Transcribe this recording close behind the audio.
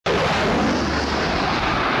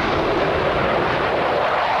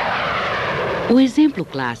O exemplo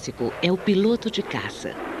clássico é o piloto de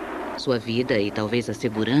caça. Sua vida e talvez a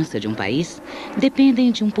segurança de um país dependem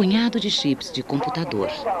de um punhado de chips de computador.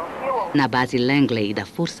 Na base Langley da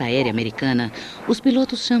Força Aérea Americana, os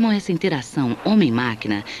pilotos chamam essa interação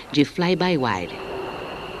homem-máquina de fly-by-wire.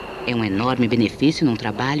 É um enorme benefício num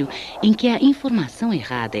trabalho em que a informação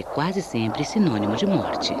errada é quase sempre sinônimo de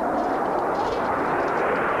morte.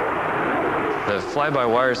 The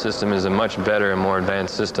fly-by-wire system is a much better and more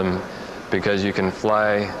advanced system because you can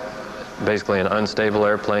fly basically an unstable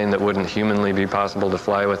airplane that wouldn't humanly be possible to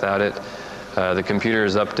fly without it. The computer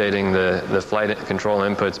is updating the flight control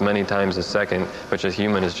inputs many times a second, which a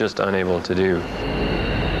human is just unable to do.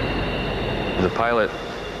 The pilot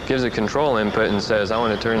gives a control input and says, I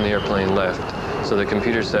want to turn the airplane left. So the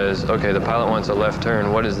computer says, okay, the pilot wants a left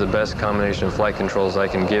turn. What is the best combination of flight controls I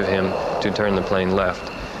can give him to turn the plane left?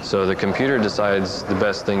 So the computer decides the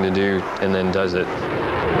best thing to do and then does it.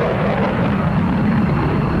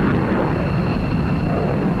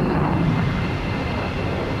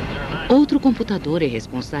 Outro computador é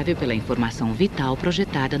responsável pela informação vital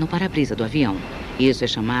projetada no para-brisa do avião. Isso é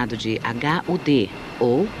chamado de HUD,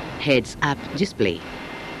 ou Heads Up Display.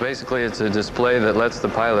 Basically, it's a display that lets the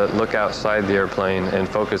pilot look outside the airplane and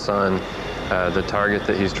focus on the target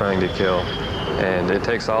that he's trying to kill. And it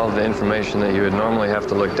takes all of the information that you would normally have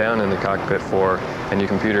to look down in the cockpit for, and your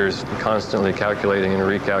computer's constantly calculating and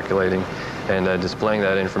recalculating and displaying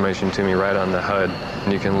that information to me right on the HUD.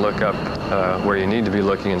 And you can look up where you need to be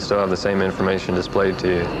looking and still have the same information displayed to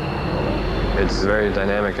you. It's a very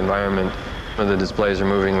dynamic environment. When the displays are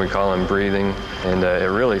moving, we call them breathing, and it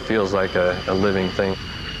really feels like a living thing.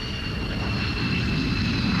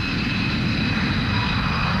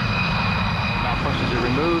 Malfunctions are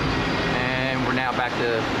removed, and we're now back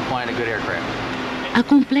to flying a good aircraft. A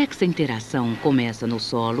complexa interação começa no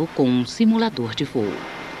solo com um simulador de voo.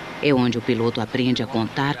 É onde o piloto aprende a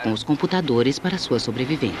contar com os computadores para sua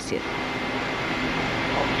sobrevivência.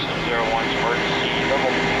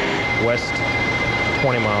 West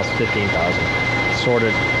 20 miles, 15,000.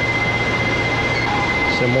 Sorted.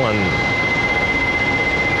 Sim 1,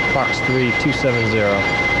 Fox 3, 270.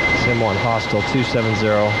 Sim 1, hostile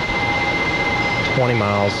 270. 20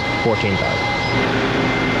 miles, 14,000.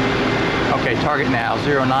 Okay, target now,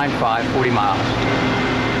 095, 40 miles.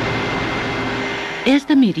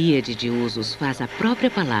 Esta miríade de usos faz a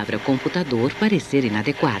própria palavra computador parecer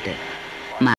inadequada.